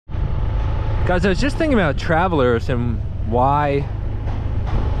Guys, I was just thinking about travelers and why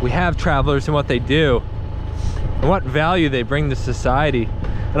we have travelers and what they do and what value they bring to society.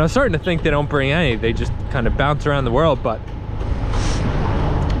 And I was starting to think they don't bring any, they just kind of bounce around the world. But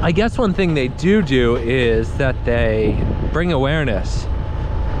I guess one thing they do is that they bring awareness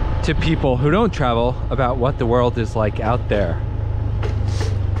to people who don't travel about what the world is like out there.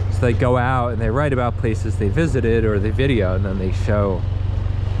 So they go out and they write about places they visited or they video, and then they show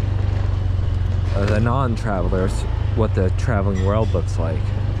the non-travelers what the traveling world looks like.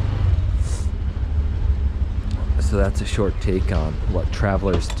 So that's a short take on what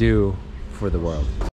travelers do for the world.